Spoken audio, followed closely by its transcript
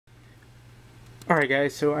Alright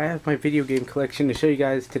guys, so I have my video game collection to show you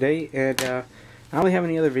guys today, and I don't really have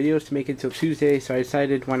any other videos to make until Tuesday, so I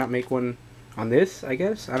decided why not make one on this, I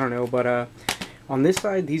guess? I don't know, but on this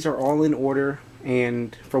side, these are all in order,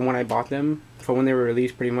 and from when I bought them, from when they were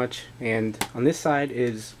released pretty much, and on this side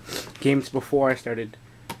is games before I started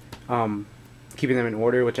keeping them in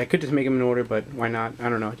order, which I could just make them in order, but why not? I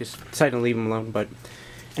don't know, I just decided to leave them alone, but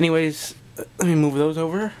anyways, let me move those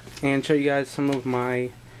over and show you guys some of my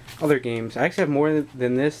other games. I actually have more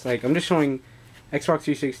than this. Like, I'm just showing Xbox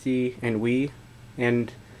 360 and Wii,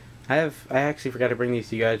 and I actually forgot to bring these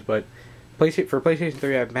to you guys, but for PlayStation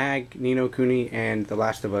 3 I have Mag, Ni no Kuni, and The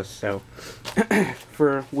Last of Us. So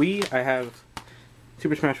for Wii I have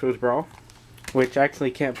Super Smash Bros. Brawl, which I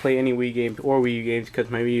actually can't play any Wii games or Wii U games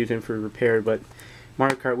because my Wii U is in for repair, but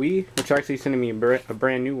Mario Kart Wii, which are actually sending me a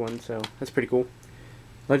brand new one, so that's pretty cool.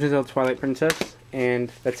 Legends of Twilight Princess,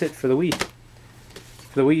 and that's it for the Wii.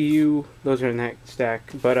 For the Wii U, those are in that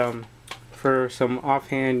stack, but for some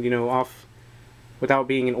offhand, without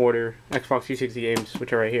being in order, Xbox 360 games,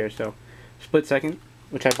 which are right here. So, Split Second,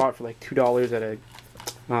 which I bought for like $2 at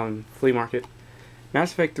a flea market.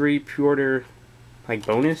 Mass Effect 3 pre-order, like,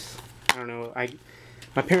 bonus. I don't know.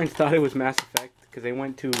 My parents thought it was Mass Effect because they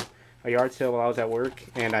went to a yard sale while I was at work,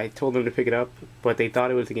 and I told them to pick it up, but they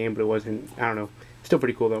thought it was the game, but it wasn't. I don't know. Still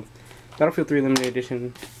pretty cool though. Battlefield 3 Limited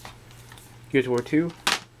Edition. Gears of War 2,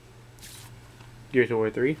 Gears of War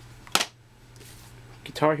 3,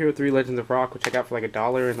 Guitar Hero 3 Legends of Rock, which I got for like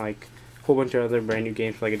 $1, and like a whole bunch of other brand new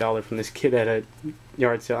games for like $1 from this kid at a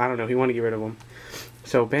yard sale. I don't know, he wanted to get rid of them.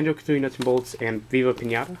 So Banjo-Kazooie Nuts and Bolts and Viva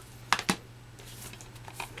Pinata,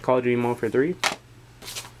 Call of Duty Modern Warfare 3,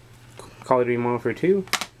 Call of Duty Modern Warfare 2,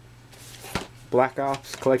 Black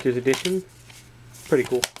Ops Collector's Edition, pretty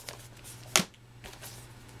cool,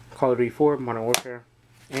 Call of Duty 4 Modern Warfare,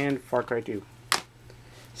 and Far Cry 2.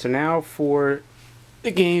 So now for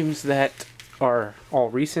the games that are all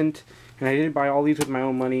recent, and I did buy all these with my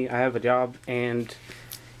own money. I have a job, and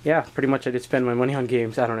yeah, pretty much I did spend my money on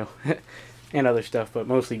games, I don't know, and other stuff, but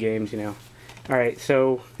mostly games, Alright,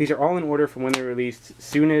 so these are all in order from when they were released,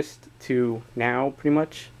 soonest to now, pretty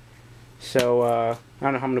much. So, I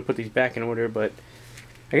don't know how I'm going to put these back in order, but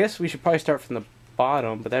I guess we should probably start from the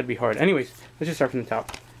bottom, but that'd be hard. Anyways, let's just start from the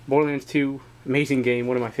top. Borderlands 2, amazing game,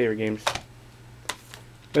 one of my favorite games.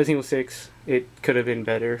 Resident Evil 6, it could have been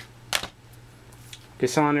better.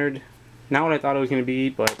 Dishonored, not what I thought it was going to be,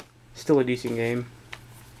 but still a decent game.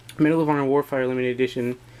 Medal of Honor Warfare Limited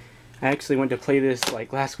Edition, I actually went to play this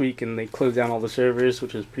like last week and they closed down all the servers,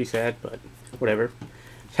 which was pretty sad, but whatever.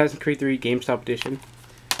 Assassin's Creed 3 GameStop Edition,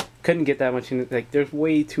 couldn't get that much in it. Like, there's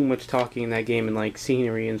way too much talking in that game and like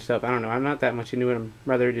scenery and stuff. I don't know, I'm not that much into it, I'm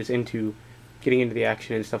rather just into getting into the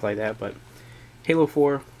action and stuff like that. But Halo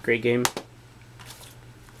 4, great game.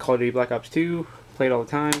 Call of Duty Black Ops 2, played all the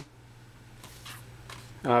time.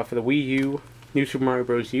 For the Wii U, New Super Mario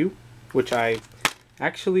Bros. U, which I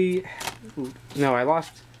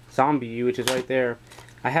lost Zombie U, which is right there.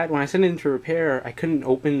 When I sent it into repair, I couldn't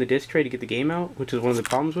open the disc tray to get the game out, which is one of the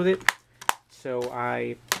problems with it. So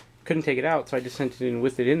I couldn't take it out, so I just sent it in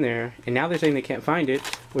with it in there. And now they're saying they can't find it,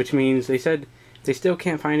 which means they said they still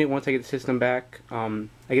can't find it once I get the system back. I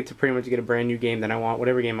get to pretty much get a brand new game that I want,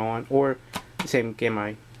 whatever game I want, or the same game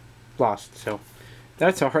I lost. So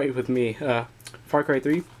that's alright with me. Far Cry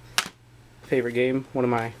 3, favorite game,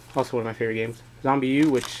 also one of my favorite games. Zombie U,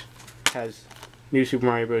 which has New Super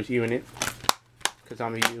Mario Bros. U in it, because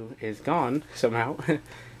Zombie U is gone somehow.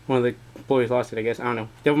 One of the boys lost it, I guess. I don't know.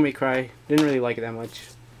 Devil May Cry, didn't really like it that much.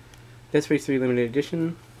 Dead Space 3 Limited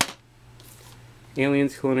Edition.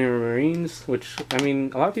 Aliens Colonial Marines, which, I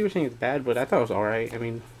mean, a lot of people are saying it's bad, but I thought it was alright. I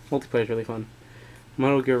mean, multiplayer is really fun.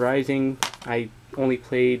 Metal Gear Rising, I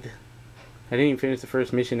didn't even finish the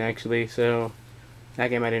first mission, actually, so that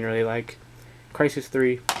game I didn't really like. Crysis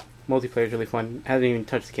 3, multiplayer is really fun. Hasn't even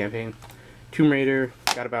touched the campaign. Tomb Raider,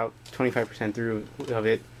 got about 25% through of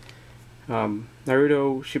it.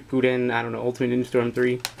 Naruto Shippuden, I don't know, Ultimate Ninja Storm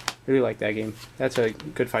 3, really like that game. That's a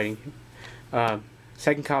good fighting game.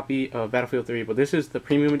 Second copy of Battlefield 3, but this is the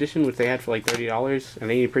premium edition, which they had for like $30, and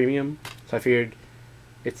they need premium, so I figured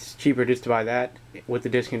it's cheaper just to buy that with the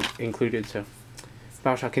disc included. So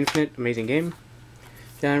BioShock Infinite, amazing game.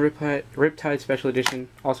 Then Riptide Special Edition,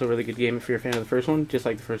 also a really good game if you're a fan of the first one, just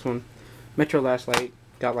like the first one. Metro Last Light,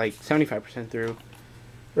 got like 75% through.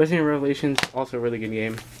 Resident Evil Revelations, also a really good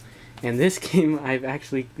game. And this game,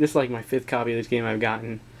 this is like my 5th copy of this game I've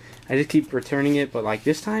gotten. I just keep returning it, but like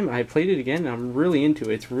this time I played it again and I'm really into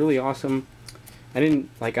it. It's really awesome. I'm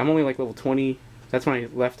only like level 20. That's when I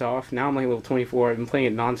left off. Now I'm like level 24. I've been playing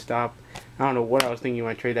it non-stop. I don't know what I was thinking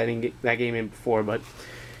when I traded that game in before, but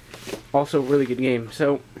Also, really good game.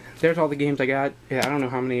 So, there's all the games I got. Yeah, I don't know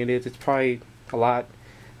how many it is. It's probably a lot.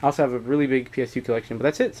 I also have a really big PS2 collection. But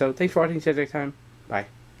that's it. So, thanks for watching. See you next time. Bye.